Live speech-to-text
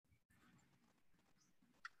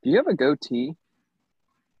Do you have a goatee?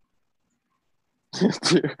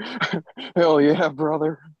 Dude, hell yeah,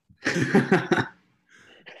 brother.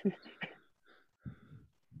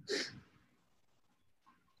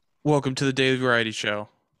 Welcome to the Daily Variety Show.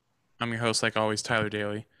 I'm your host, like always, Tyler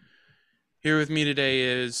Daly. Here with me today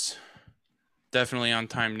is definitely on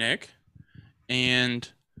time Nick and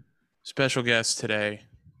special guest today,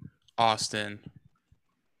 Austin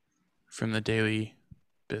from the Daily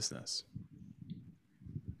Business.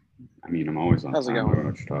 I mean, I'm always on How's it time. I don't going? know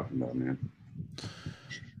what you're talking about, man.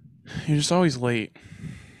 You're just always late.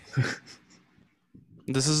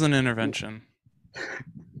 This is an intervention.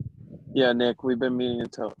 Yeah, Nick, we've been meaning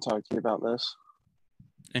to talk to you about this.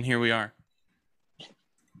 And here we are.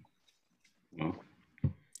 Well,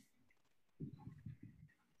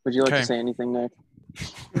 Would you like to Okay. say anything, Nick?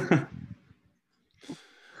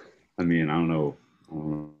 I mean, I don't know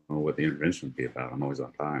what the intervention would be about. I'm always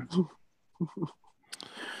on time.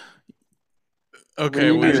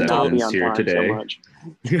 Okay, We need well, you As to you're not told. be evidence on here time so today.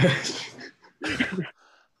 much.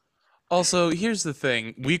 Also, here's the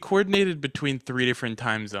thing. We coordinated between 3 different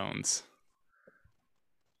time zones.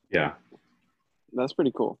 Yeah. That's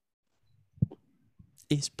pretty cool.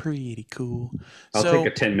 It's pretty cool. I'll So,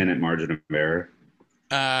 take a 10-minute margin of error.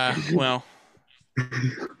 well,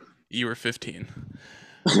 you were 15.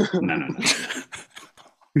 No.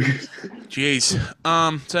 Jeez.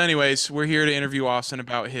 So anyways, we're here to interview Austin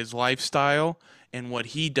about his lifestyle and what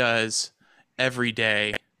he does every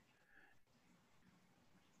day.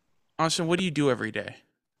 Austin, what do you do every day?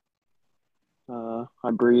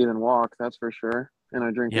 I breathe and walk, that's for sure. And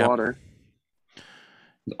I drink Yep. water.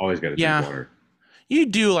 Always got to drink Yeah. water. You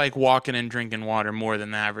do like walking and drinking water more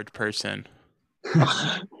than the average person.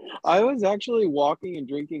 I was actually walking and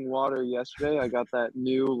drinking water yesterday. I got that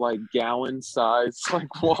new gallon size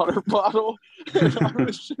water bottle. And I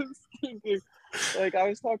was just thinking, I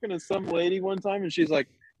was talking to some lady one time and she's like,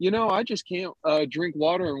 I just can't drink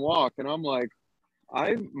water and walk. And I'm like,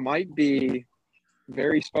 I might be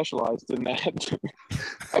very specialized in that.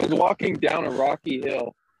 I was walking down a rocky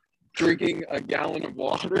hill, drinking a gallon of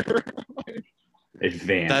water.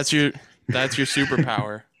 Advanced. That's your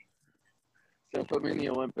superpower. So put me in the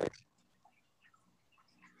Olympics.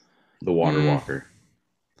 The water walker.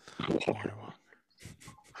 Water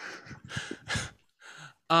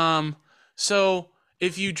walk. So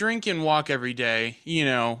if you drink and walk every day,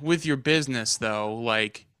 with your business though,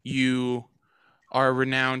 like you are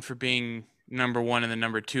renowned for being number 1 in the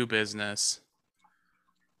number 2 business.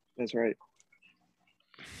 That's right.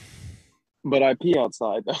 But I pee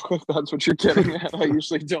outside, if that's what you're getting at. I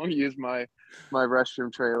usually don't use my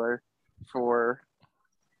restroom trailer for,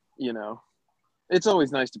 it's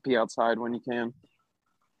always nice to pee outside when you can.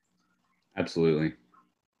 Absolutely.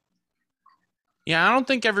 Yeah, I don't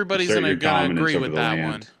think everybody's Assert your gonna dominance agree over with the that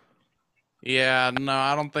land. one. Yeah, no,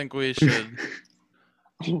 I don't think we should.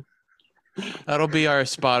 That'll be our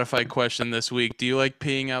Spotify question this week. Do you like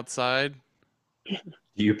peeing outside?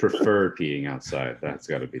 Do you prefer peeing outside? That's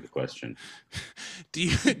got to be the question. Do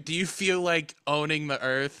you feel like owning the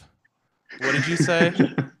earth? What did you say?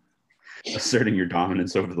 Asserting your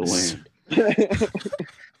dominance over the land.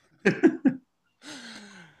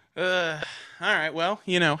 All right. Well,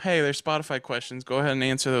 hey, there's Spotify questions. Go ahead and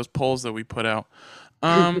answer those polls that we put out.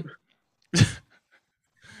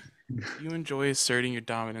 You enjoy asserting your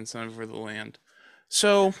dominance over the land.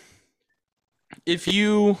 So, if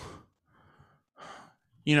you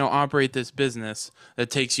operate this business that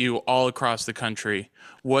takes you all across the country,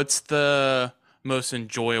 what's the most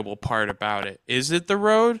enjoyable part about it? Is it the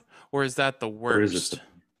road or is that the worst? Or is it the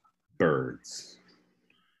birds?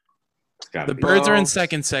 It's got to The be. birds are in Well-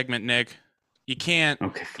 second segment, Nick. You can't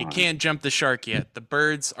jump the shark yet. The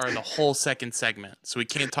birds are the whole second segment. So we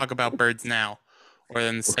can't talk about birds now. Or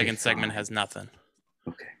then the second segment has nothing.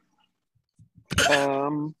 Okay.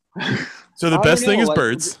 So the I best don't thing know, is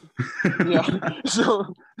birds. Yeah.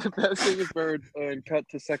 So the best thing is birds and cut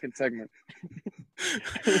to second segment.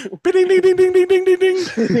 Ding, ding, ding, ding, ding, ding, ding,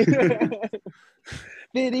 ding.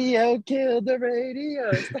 Video killed the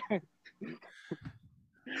radio star.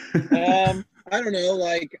 I don't know,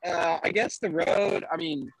 I guess the road, I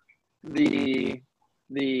mean, the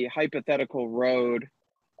hypothetical road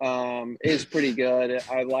is pretty good.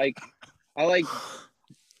 I like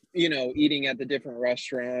eating at the different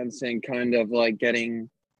restaurants and kind of getting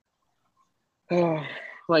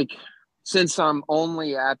since I'm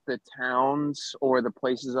only at the towns or the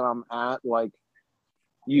places that I'm at,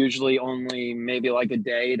 usually only maybe a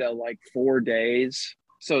day to 4 days.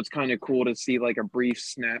 So it's kind of cool to see a brief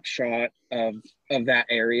snapshot of that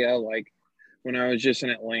area. Like when I was just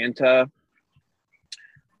in Atlanta,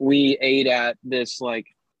 we ate at this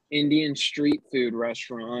Indian street food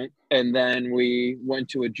restaurant, and then we went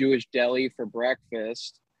to a Jewish deli for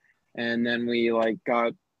breakfast, and then we like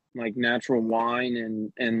got like natural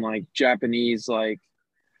wine and like Japanese like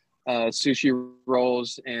sushi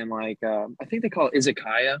rolls and like I think they call it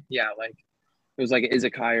izakaya. Yeah, like it was like an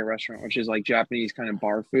izakaya restaurant, which is like Japanese kind of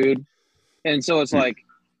bar food. And so it's like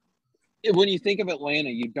when you think of Atlanta,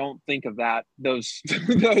 you don't think of those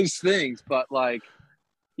those things, but like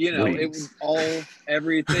it was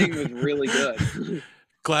everything was really good.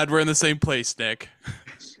 Glad we're in the same place, Nick.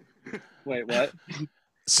 Wait, what?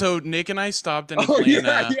 So Nick and I stopped in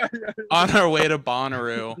Atlanta on our way to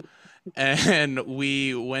Bonnaroo, and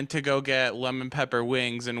we went to go get lemon pepper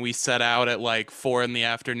wings, and we set out at like 4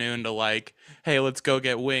 p.m. to like, hey, let's go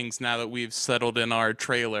get wings now that we've settled in our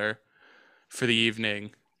trailer for the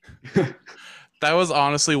evening. That was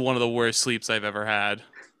honestly one of the worst sleeps I've ever had.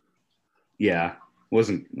 Yeah,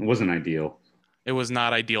 wasn't ideal. It was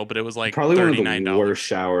not ideal, but it was like probably $39. one of the worst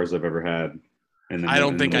showers I've ever had. I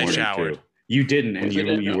don't think I showered. Too. You didn't, and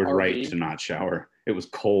you were RV? right to not shower. It was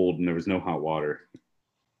cold and there was no hot water.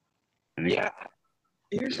 Yeah.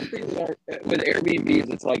 Here's the thing with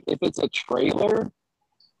Airbnbs, it's like if it's a trailer,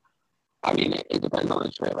 I mean it depends on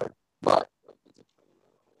the trailer, but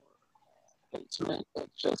basement,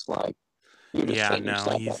 it's just like you just set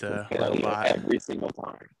yourself he's up a robot every single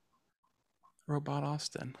time. Robot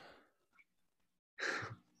Austin.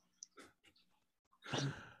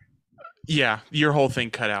 Yeah, your whole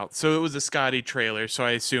thing cut out. So it was a Scotty trailer, so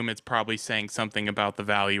I assume it's probably saying something about the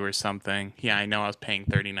value or something. Yeah, I know I was paying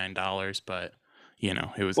 $39, but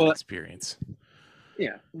it was an experience.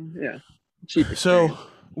 Yeah. Cheap experience. So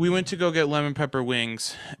we went to go get lemon pepper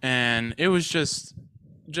wings, and it was just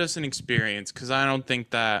an experience because I don't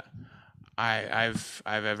think that I've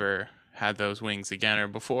ever had those wings again or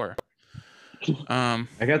before. I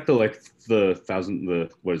got the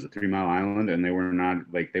 3 Mile Island, and they were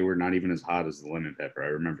not even as hot as the lemon pepper. I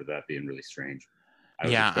remember that being really strange. I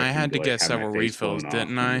had to get several refills,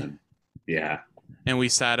 didn't I? Yeah. And we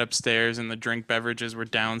sat upstairs, and the drink beverages were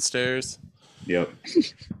downstairs. Yep.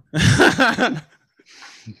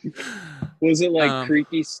 Was it like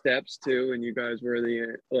creaky steps too, and you guys were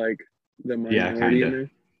the minority in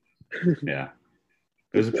there? Yeah.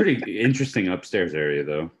 It was a pretty interesting upstairs area,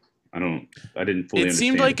 though. I didn't fully understand. It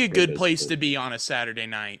seemed like a good place to be on a Saturday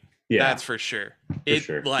night. Yeah, that's for sure.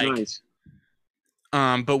 Nice.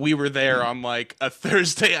 But we were there on like a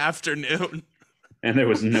Thursday afternoon, and there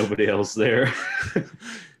was nobody else there.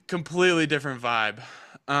 Completely different vibe.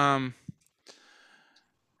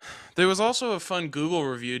 There was also a fun Google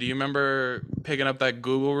review. Do you remember picking up that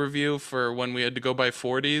Google review for when we had to go buy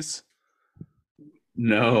 40s?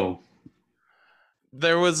 No.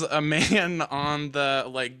 There was a man on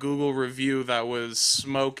the Google review that was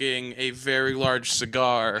smoking a very large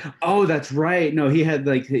cigar. Oh, that's right. No, he had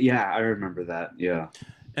I remember that. Yeah.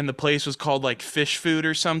 And the place was called Fish Food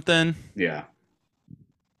or something. Yeah.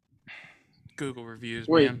 Google reviews,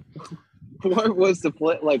 Wait, man. What was the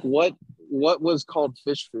place? What was called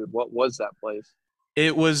Fish Food? What was that place?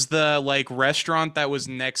 It was the restaurant that was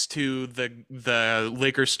next to the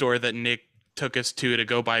liquor store that Nick took us to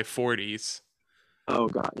go buy 40s. Oh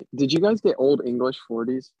god! Did you guys get Old English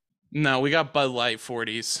 40s? No, we got Bud Light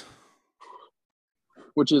 40s,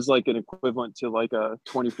 which is an equivalent to a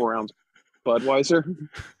 24-ounce Budweiser.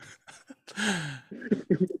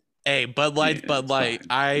 Hey, Bud Light's Bud Light.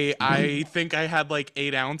 I think I had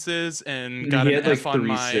 8 ounces and got an F on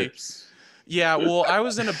my sips. Yeah, well, I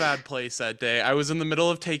was in a bad place that day. I was in the middle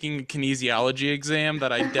of taking a kinesiology exam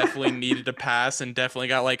that I definitely needed to pass, and definitely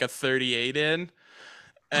got a 38 in.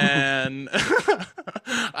 And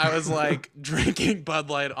I was drinking Bud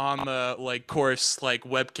Light on the course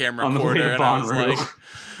webcam recorder, and I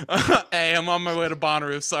was "Hey, I'm on my way to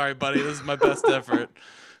Bonnaroo. Sorry, buddy, this is my best effort."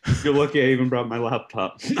 You're lucky I even brought my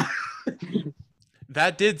laptop.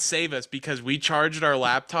 That did save us because we charged our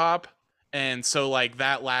laptop, and so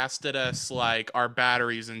that lasted us our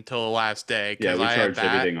batteries until the last day. Yeah, we charged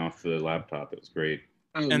everything off the laptop. It was great.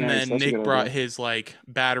 Oh, and nice. Then Nick brought his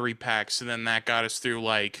battery pack, so then that got us through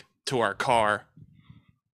to our car.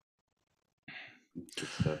 Good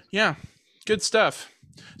stuff. Yeah, good stuff.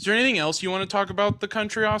 Is there anything else you want to talk about the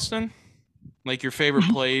country, Austin? Your favorite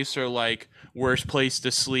place or worst place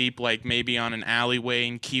to sleep, maybe on an alleyway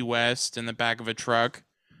in Key West in the back of a truck?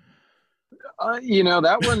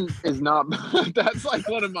 That one is not. That's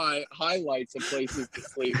one of my highlights of places to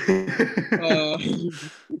sleep.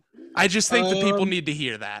 I just think the people need to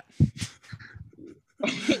hear that.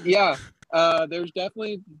 Yeah, there's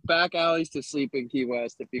definitely back alleys to sleep in Key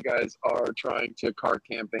West if you guys are trying to car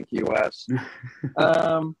camp in Key West.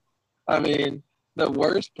 I mean, The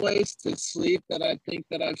worst place to sleep that I think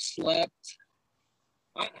that I've slept.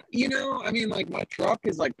 I mean, like my truck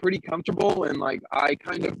is like pretty comfortable, and like I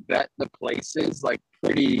kind of vet the places like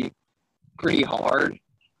pretty hard,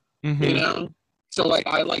 Mm-hmm. So like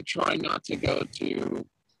I like try not to go to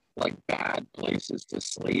like bad places to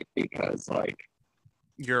sleep because like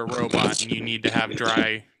You're a robot and you need to have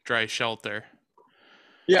dry shelter.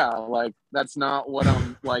 yeah, like that's not what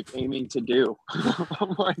I'm like aiming to do.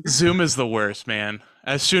 I'm like, Zoom is the worst, man.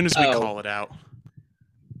 As soon as we call it out.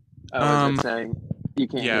 is it saying you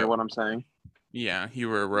can't Yeah, hear what I'm saying? yeah, you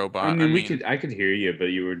were a I robot. mean, I could hear you, but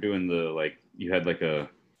you were doing you had like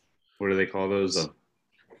what do they call those?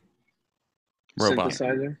 Robot.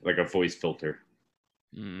 Synthesizer? Like a voice filter.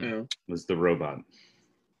 Yeah. Was the robot.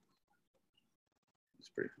 It's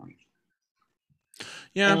pretty funny.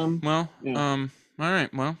 Yeah. Yeah. All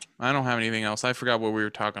right. Well, I don't have anything else. I forgot what we were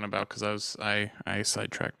talking about because I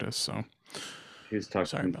sidetracked us. So he was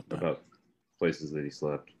talking about places that he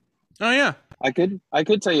slept. Oh yeah. I could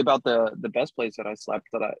tell you about the best place that I slept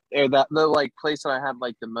the like place that I had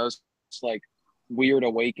like the most like weird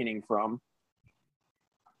awakening from.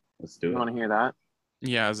 Let's do it. You want to hear that?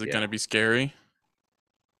 Yeah. Is it gonna be scary?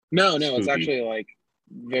 No, Spooky. it's actually like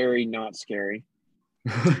very not scary.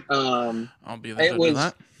 I'll be there to do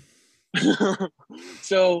that.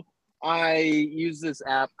 So I use this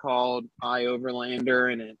app called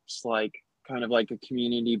iOverlander, and it's like kind of like a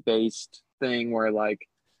community-based thing where like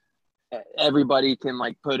everybody can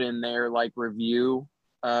like put in their like review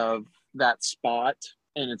of that spot,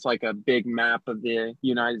 and it's like a big map of the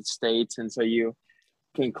United States, and so you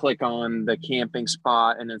can click on the camping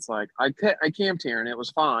spot, and it's like I camped here and it was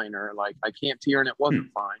fine, or like I camped here and it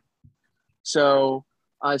wasn't fine. So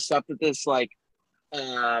I stopped at this like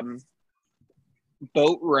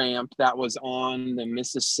boat ramp that was on the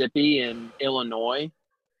Mississippi in Illinois,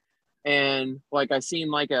 and like I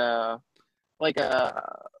seen like a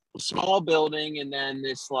small building, and then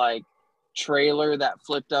this like trailer that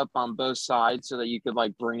flipped up on both sides so that you could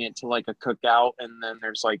like bring it to like a cookout, and then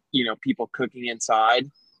there's like people cooking inside.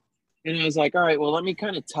 And I was like, all right, well, let me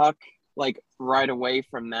kind of tuck like right away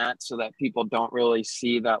from that so that people don't really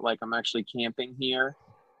see that like I'm actually camping here.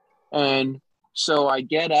 And so I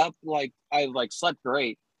get up, like I like slept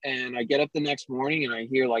great, and I get up the next morning and I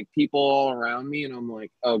hear like people all around me, and I'm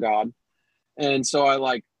like, oh God. And so I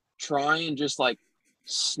like try and just like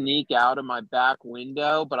sneak out of my back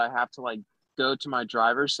window, but I have to like go to my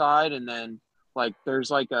driver's side, and then like there's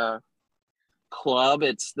like a club.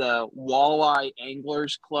 It's the Walleye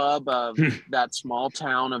Anglers Club of that small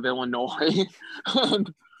town of Illinois.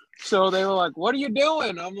 And so they were like, what are you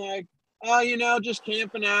doing? I'm like, just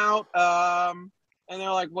camping out. And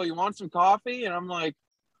they're like, well, you want some coffee? And I'm like,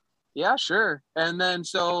 yeah, sure. And then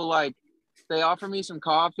so like they offered me some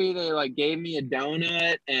coffee. They like gave me a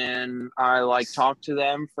donut, and I like talked to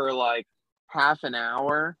them for like half an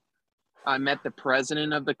hour. I met the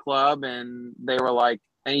president of the club, and they were like,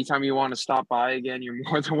 anytime you want to stop by again, you're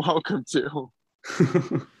more than welcome to.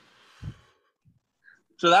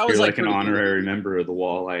 So that was You're like an honorary member of the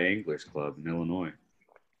Walleye Anglers Club in Illinois.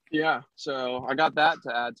 Yeah, so I got that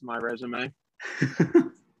to add to my resume.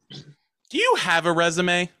 Do you have a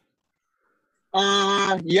resume?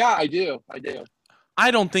 Yeah, I do.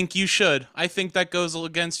 I don't think you should. I think that goes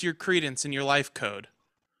against your credence and your life code.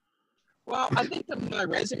 Well, I think that my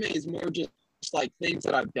resume is more just like things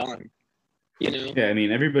that I've done. Yeah, I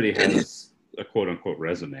mean, everybody has a quote unquote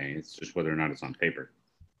resume. It's just whether or not it's on paper.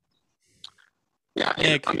 Yeah,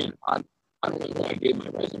 Nick, I mean, I don't know who I gave my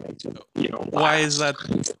resume to. Why is that?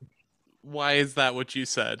 Why is that what you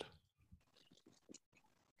said?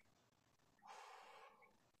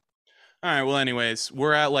 All right. Well, anyways,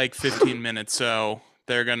 we're at like 15 minutes, so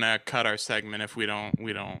they're gonna cut our segment if we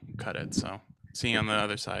don't cut it. So, see you on the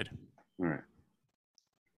other side. All right.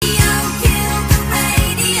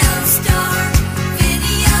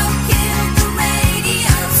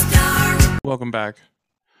 Welcome back.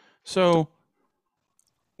 So,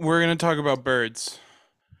 we're gonna talk about birds,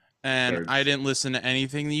 and I didn't listen to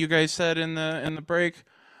anything that you guys said in the break.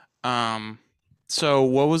 So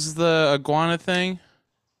what was the iguana thing?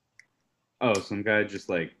 Oh, some guy just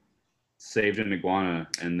like saved an iguana,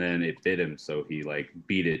 and then it bit him, so he like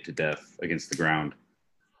beat it to death against the ground.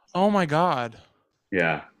 Oh my God.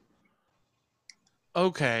 Yeah.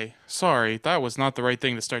 Okay, sorry, that was not the right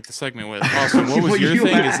thing to start the segment with. Austin, what was your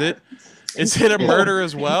thing? Is it a murder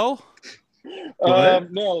as well? No,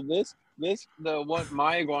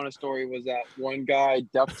 my iguana story was that one guy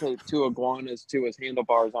duct taped 2 iguanas to his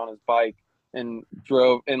handlebars on his bike and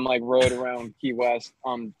rode around Key West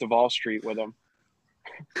on Duval Street with him.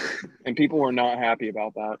 And people were not happy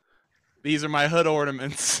about that. These are my hood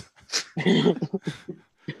ornaments.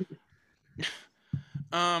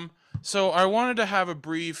 So I wanted to have a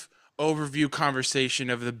brief overview conversation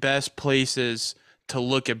of the best places to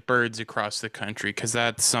look at birds across the country, because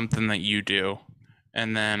that's something that you do.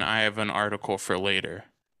 And then I have an article for later.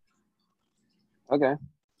 Okay.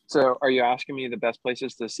 So are you asking me the best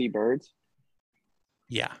places to see birds?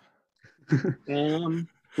 Yeah.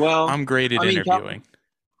 Well, I'm great at interviewing.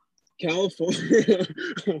 California,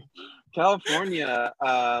 California,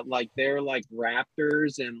 like they're like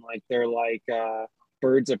raptors and like they're like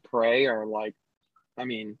birds of prey are like, I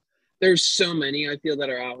mean, there's so many I feel that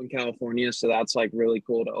are out in California, so that's like really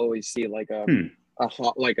cool to always see like a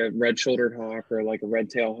hawk, like a red-shouldered hawk or like a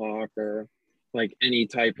red-tailed hawk or like any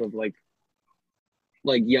type of like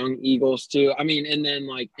young eagles too. I mean, and then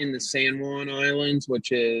like in the San Juan Islands,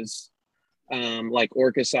 which is like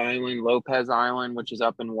Orcas Island, Lopez Island, which is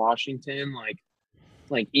up in Washington,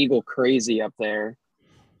 like eagle crazy up there.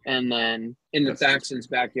 And then in the Thaxton's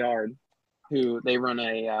backyard, who they run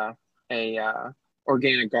a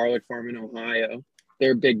organic garlic farm in Ohio.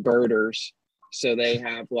 They're big birders, so they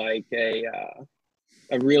have like a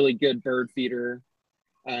really good bird feeder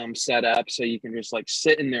set up, so you can just like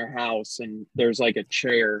sit in their house and there's like a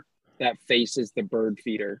chair that faces the bird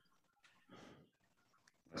feeder.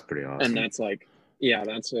 That's pretty awesome. And that's like, yeah,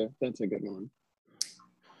 that's a good one.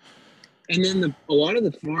 And then a lot of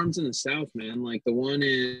the farms in the South, man, like the one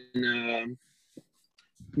in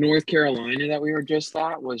North Carolina that we were just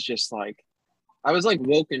at was just like, I was like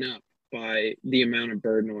woken up by the amount of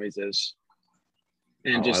bird noises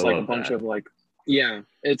and just like a bunch of like, yeah,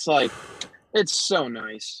 it's like, it's so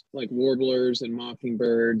nice. Like warblers and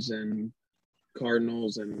mockingbirds and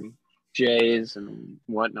cardinals and jays and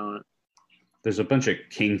whatnot. There's a bunch of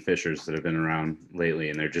kingfishers that have been around lately,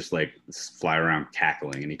 and they're just like fly around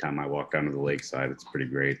cackling anytime I walk down to the lakeside. It's pretty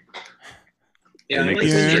great. Yeah,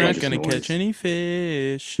 you're not gonna catch any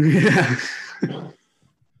fish. Yeah.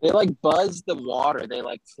 They like buzz the water. They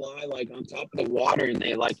like fly like on top of the water, and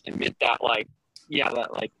they like emit that like, yeah,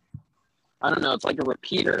 that like, I don't know. It's like a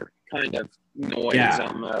repeater kind of noise. Yeah,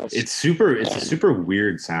 almost. It's a super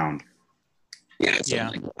weird sound. Yeah, so yeah.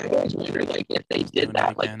 Like, I always wonder like if they did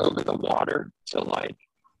that like over the water to like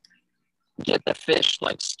get the fish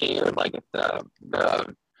like scared, like if the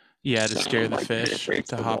to scare the fish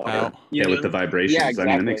to hop out. Yeah, with the vibrations. Yeah,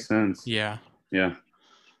 exactly. I mean, that makes sense. Yeah. Yeah.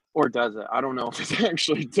 Or does it? I don't know if it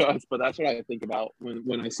actually does, but that's what I think about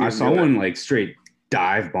when I see. I saw one like straight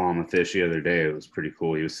dive bomb a fish the other day. It was pretty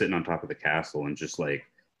cool. He was sitting on top of the castle and just like,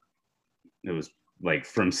 it was like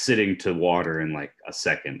from sitting to water in like a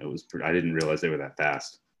second. It was I didn't realize they were that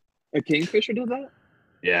fast. A kingfisher did that?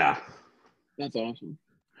 Yeah. That's awesome.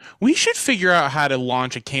 We should figure out how to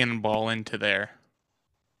launch a cannonball into there.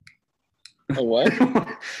 A what?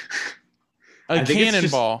 A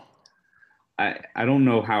cannonball. I don't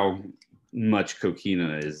know how much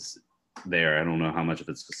coquina is there. I don't know how much of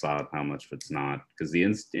it's facade, how much of it's not, because the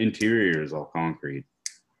interior is all concrete.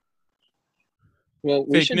 Well,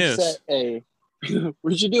 we should set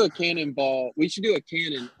we should do a cannonball. We should do a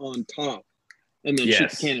cannon on top and then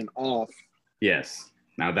shoot the cannon off. Yes.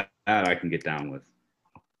 Now that I can get down with.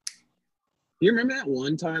 Do you remember that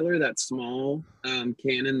one, Tyler, that small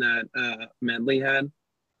cannon that Medley had?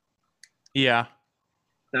 Yeah.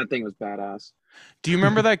 That thing was badass. Do you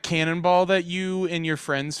remember that cannonball that you and your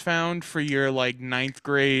friends found for your like 9th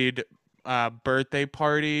grade birthday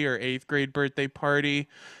party or 8th grade birthday party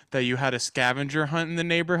that you had a scavenger hunt in the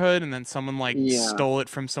neighborhood and then someone like stole it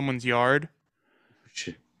from someone's yard?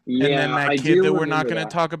 Yeah, and then that kid that we're not going to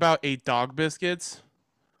talk about ate dog biscuits?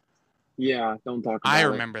 Yeah, don't talk about it. I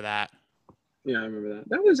remember that. Yeah, I remember that.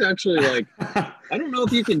 That was actually like, I don't know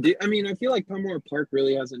if you can do, I mean, I feel like Palmore Park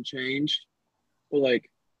really hasn't changed, but like,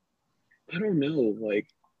 I don't know, like,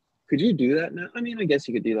 could you do that now? I mean, I guess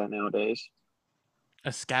you could do that nowadays.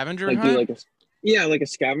 A scavenger like, hunt? Do like a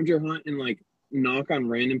scavenger hunt and like knock on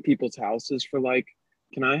random people's houses for like,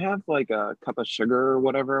 can I have like a cup of sugar or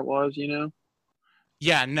whatever it was, you know?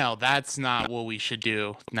 Yeah, no, that's not what we should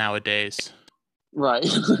do nowadays. Right.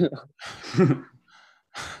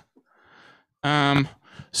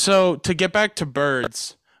 So to get back to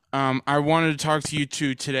birds, I wanted to talk to you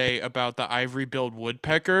two today about the ivory-billed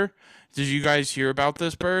woodpecker. Did you guys hear about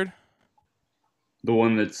this bird? The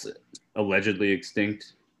one that's allegedly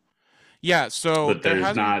extinct? Yeah, so but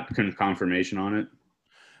there's not confirmation on it.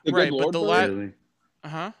 The right, good Lord but the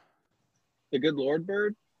bird? The good Lord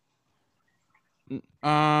bird?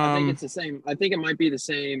 I think it's the same. I think it might be the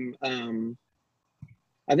same.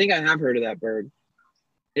 I think I have heard of that bird.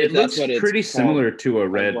 It looks pretty similar to a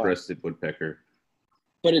red-breasted woodpecker.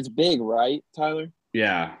 But it's big, right, Tyler?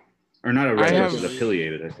 Yeah. Or not a I redhead, have- but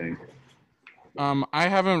affiliated, I think. I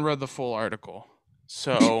haven't read the full article,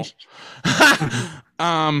 so,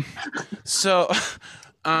 so,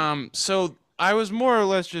 so I was more or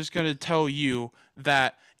less just gonna tell you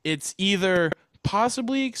that it's either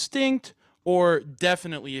possibly extinct or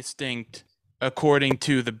definitely extinct, according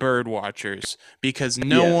to the bird watchers, because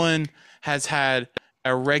no Yes. one has had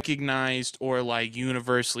a recognized or like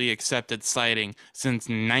universally accepted sighting since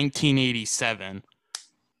 1987.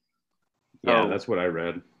 Yeah, Oh. that's what I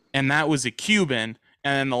read. And that was a Cuban,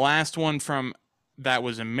 and then the last one from that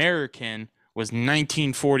was American was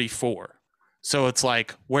 1944. So it's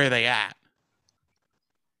like, where they at?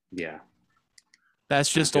 Yeah. That's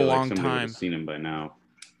I just a feel like long somebody would time, have seen him by now.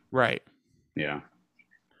 right? Yeah.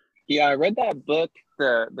 Yeah, I read that book,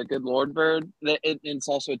 the Good Lord Bird. It's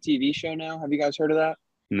also a TV show now. Have you guys heard of that?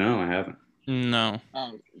 No, I haven't. No.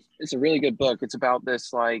 It's a really good book. It's about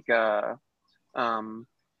this like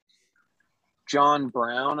John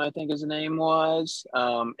Brown, I think his name was,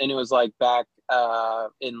 and it was like back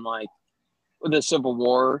in like the Civil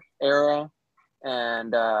War era,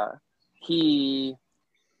 and he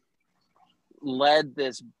led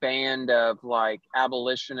this band of like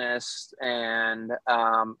abolitionists and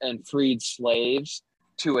freed slaves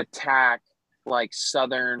to attack like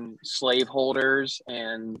Southern slaveholders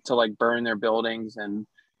and to like burn their buildings, and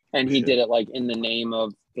he Shit. did it like in the name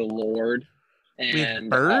of the Lord. And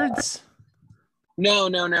With birds? no.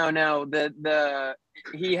 The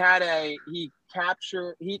he had he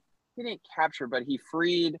didn't capture, but he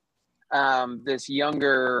freed this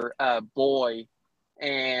younger boy,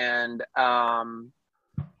 and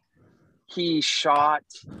he shot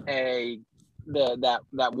that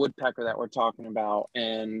woodpecker that we're talking about.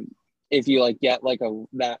 And if you like get like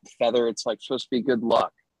that feather, it's like supposed to be good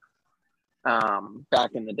luck.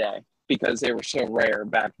 Back in the day, because they were so rare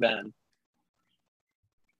back then.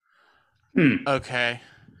 Okay.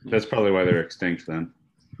 That's probably why they're extinct then.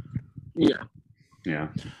 Yeah. Yeah.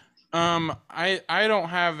 I don't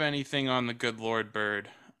have anything on the Good Lord bird.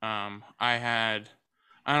 I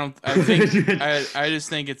just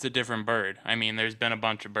think it's a different bird. I mean, there's been a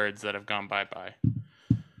bunch of birds that have gone bye-bye.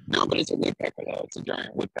 No, but it's a woodpecker though. It's a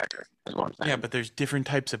giant woodpecker. Is what I'm saying. Yeah, but there's different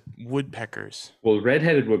types of woodpeckers. Well,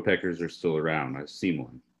 red-headed woodpeckers are still around. I've seen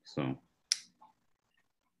one, so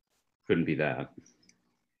couldn't be that.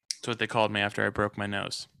 That's what they called me after I broke my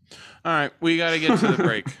nose. All right, we got to get to the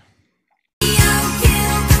break.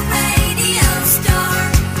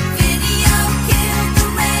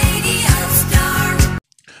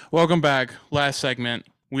 Welcome back. Last segment.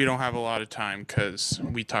 We don't have a lot of time because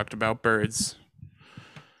we talked about birds.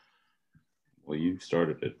 Well, you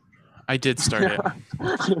started it. I did start it.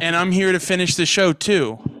 And I'm here to finish the show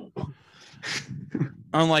too.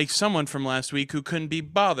 Unlike someone from last week who couldn't be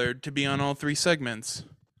bothered to be on all three segments.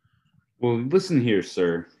 Well, listen here,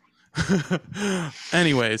 sir.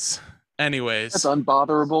 Anyways. That's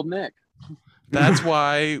unbotherable Nick. That's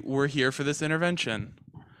why we're here for this intervention.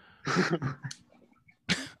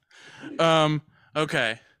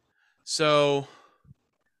 Okay. So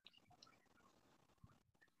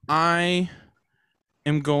I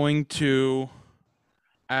am going to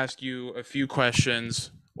ask you a few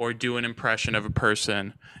questions or do an impression of a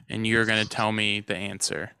person, and you're going to tell me the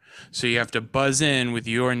answer. So you have to buzz in with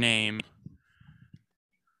your name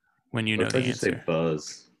when you know What the if I just say answer.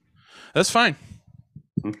 Buzz? That's fine.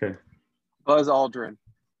 Okay. Buzz Aldrin.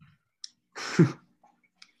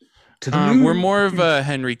 To the moon. We're more of a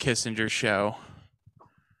Henry Kissinger show.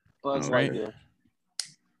 Buzz Oh, right. Lightyear.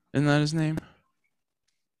 Isn't that his name?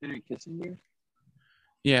 Henry Kissinger?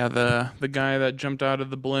 Yeah, the guy that jumped out of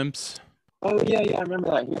the blimps. Oh yeah, I remember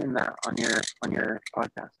that, hearing that on your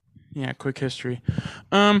podcast. Yeah, quick history.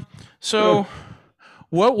 So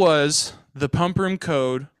what was the pump room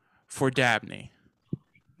code for Dabney?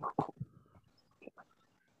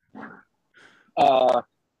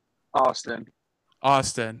 Austin.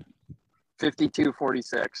 Austin.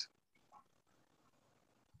 5246.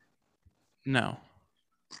 No.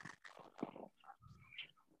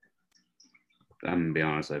 I'm gonna be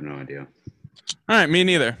honest, I have no idea. All right, me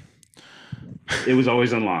neither. It was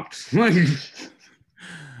always unlocked.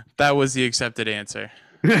 That was the accepted answer.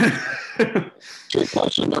 Good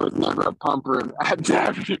question. There was never a pump room at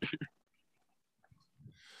Dabney.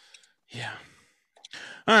 Yeah.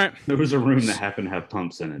 All right. There was a room that happened to have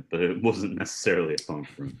pumps in it, but it wasn't necessarily a pump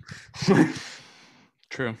room.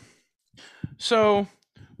 True. So,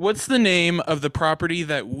 what's the name of the property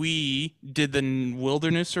that we did the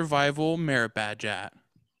Wilderness Survival Merit Badge at?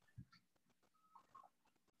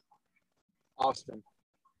 Austin.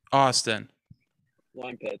 Austin.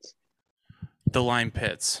 Lime pits. The Lime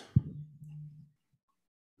Pits.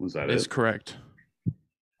 Was that is it? correct.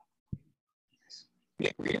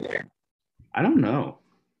 I don't know.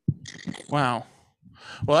 Wow.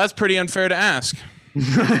 Well, that's pretty unfair to ask.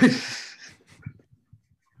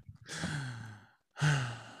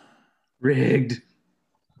 Rigged.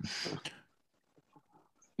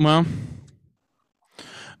 Well,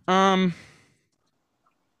 I'm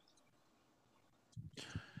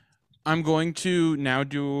going to now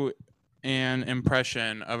do an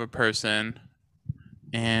impression of a person,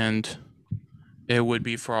 and it would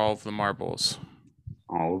be for all of the marbles.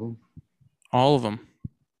 All of them? All of them.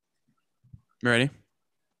 Ready?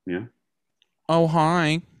 Yeah. Oh,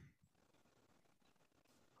 hi.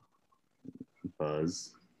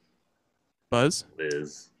 Buzz. Buzz?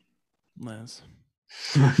 Liz. Liz.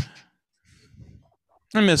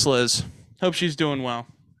 I miss Liz. Hope she's doing well.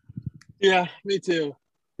 Yeah, me too.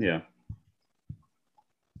 Yeah.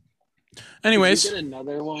 Anyways. Can we get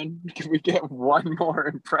another one? Can we get one more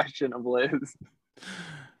impression of Liz?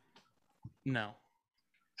 No.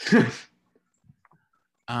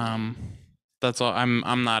 That's all.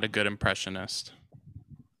 I'm not a good impressionist.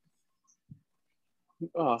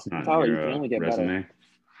 Oh, It's not Tyler, in you your can only get resume.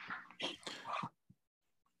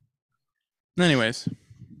 Anyways.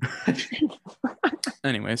 Is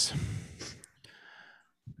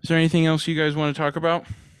there anything else you guys want to talk about?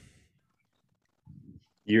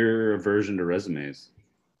 Your aversion to resumes.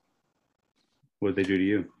 What did they do to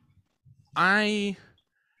you? I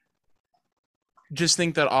just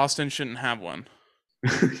think that Austin shouldn't have one. I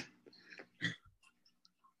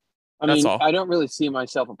That's mean, all. I don't really see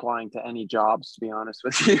myself applying to any jobs, to be honest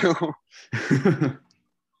with you.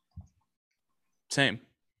 Same.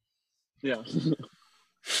 Yeah.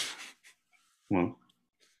 Well,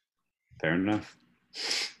 fair enough.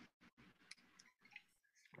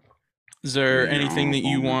 Is there Yeah, anything that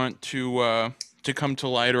you I'll- want to come to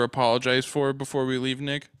light or apologize for before we leave,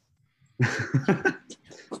 Nick?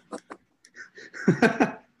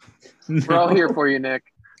 We're all here for you, Nick.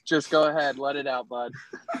 Just go ahead. Let it out, bud.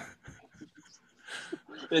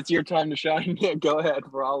 It's your time to shine. Nick, go ahead.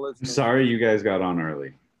 We're all listening. Sorry you guys got on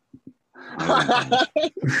early.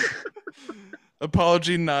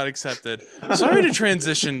 Apology not accepted. Sorry to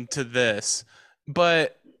transition to this,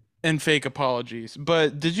 and fake apologies.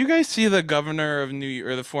 But did you guys see the governor of New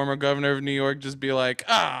York, or the former governor of New York, just be like,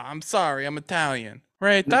 I'm sorry, I'm Italian.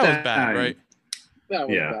 Right? That was bad, right? That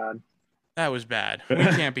was Yeah. bad. That was bad. We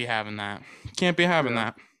can't be having that. Can't be having Yeah.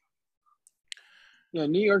 that. Yeah,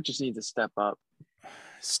 New York just needs to step up.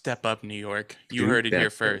 Step up, New York. You Dude, heard it here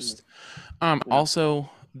that's- first. Also,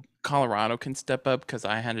 Colorado can step up because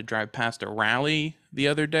I had to drive past a rally the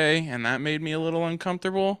other day, and that made me a little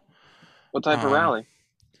uncomfortable. What type of rally?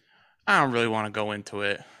 I don't really want to go into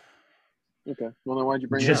it. Okay. Well, then why'd you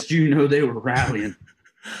bring Just you know they were rallying.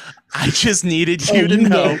 I just needed you to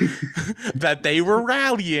know that they were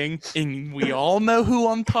rallying, and we all know who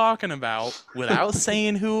I'm talking about without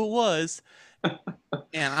saying who it was.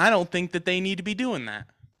 And I don't think that they need to be doing that.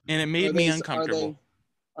 And it made me uncomfortable.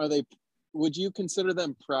 Are they? Would you consider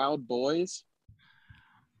them Proud Boys?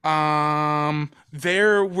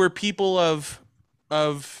 There were people of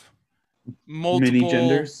multiple Many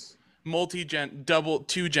genders.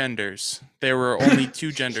 two genders. There were only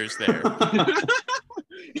two genders there.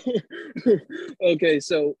 Okay,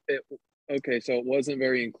 so it wasn't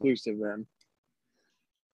very inclusive then.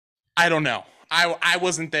 I don't know. I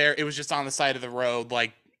wasn't there. It was just on the side of the road.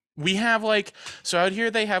 Like we have so out here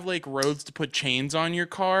they have roads to put chains on your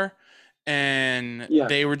car, and Yeah.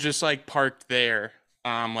 they were just parked there,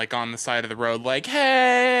 on the side of the road, like,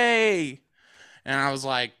 hey. And I was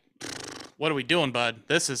like, what are we doing, bud?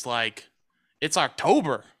 This is it's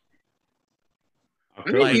October.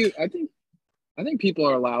 I think people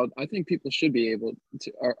are allowed. I think people should be able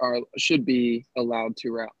to should be allowed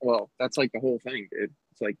to. Well, that's the whole thing, dude.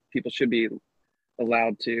 It's people should be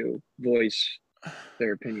allowed to voice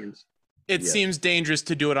their opinions. It Yeah. seems dangerous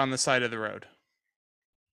to do it on the side of the road.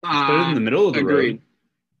 Put it in the middle of the Agreed.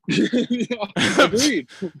 Agreed.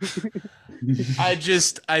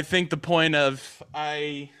 I think the point of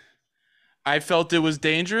I felt it was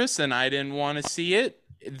dangerous and I didn't want to see it.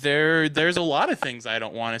 There's a lot of things I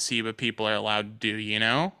don't want to see, but people are allowed to do, you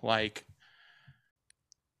know?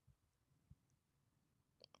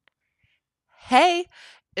 Hey,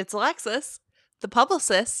 it's Alexis, the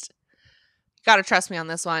publicist. Gotta trust me on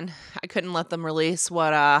this one. I couldn't let them release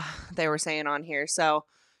what they were saying on here. So,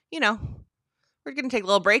 we're gonna take a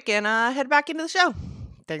little break and head back into the show.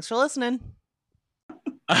 Thanks for listening.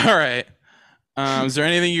 All right. Is there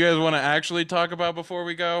anything you guys want to actually talk about before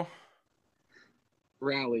we go?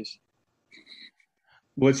 Rallies.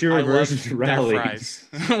 What's your I aversion love to their rallies?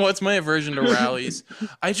 fries. What's my aversion to rallies?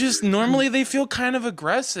 I just normally they feel kind of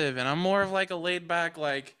aggressive, and I'm more of like a laid back,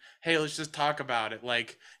 like, hey, let's just talk about it.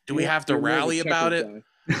 Like, do we have to You're more of a rally about Checkers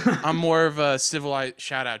it? guy. I'm more of a civilized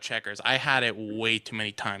shout out Checkers. I had it way too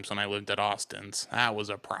many times when I lived at Austin's. That was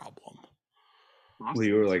a problem. Well,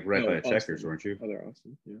 you were like right by a Austin. Checkers, weren't you? Other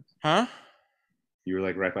Austin, yeah. Huh? You were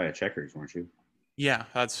like right by a Checkers, weren't you? Yeah,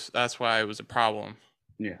 that's why it was a problem.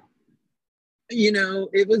 Yeah. You know,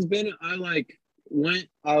 it was been I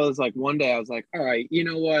was like one day I was like, all right, you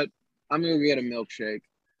know what? I'm gonna get a milkshake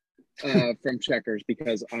from Checkers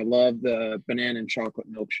because I love the banana and chocolate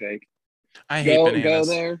milkshake. I hate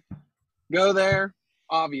bananas. Go there.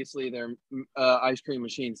 Obviously, their ice cream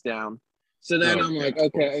machine's down. So then I'm like,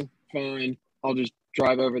 okay, fine. I'll just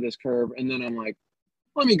drive over this curb, and then I'm like,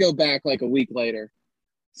 let me go back like a week later.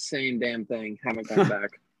 Same damn thing. Haven't gone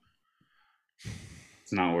back.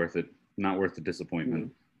 It's not worth it. Not worth the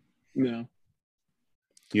disappointment. No.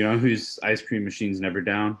 You know whose ice cream machine's never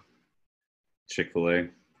down? Chick-fil-A.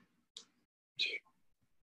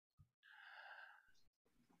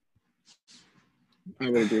 I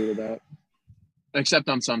would agree with that. Except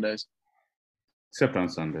on Sundays. Except on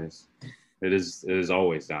Sundays. It is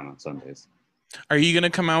always down on Sundays. Are you gonna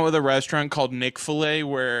come out with a restaurant called Nick-fil-A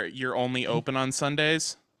where you're only open on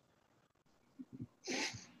Sundays?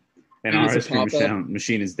 And our ice cream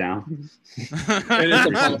machine is down. And it's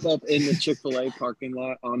a pop-up in the Chick-fil-A parking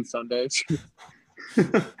lot on Sundays.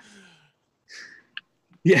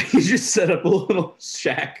 Yeah, you just set up a little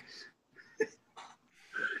shack.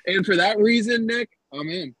 And for that reason, Nick, I'm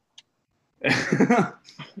in.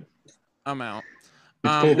 I'm out.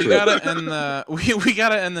 It's We culture. gotta end the we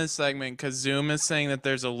gotta end this segment because Zoom is saying that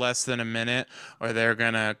there's a less than a minute, or they're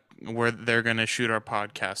gonna shoot our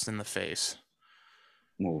podcast in the face.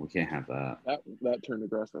 Well, we can't have that. That turned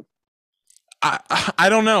aggressive. I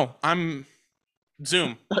don't know. I'm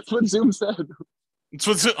Zoom. That's what Zoom said. It's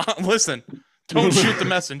what, listen, don't shoot the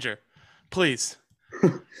messenger, please.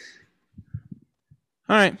 All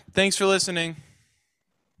right. Thanks for listening.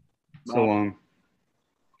 So long.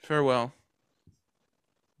 Farewell.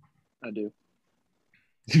 I do.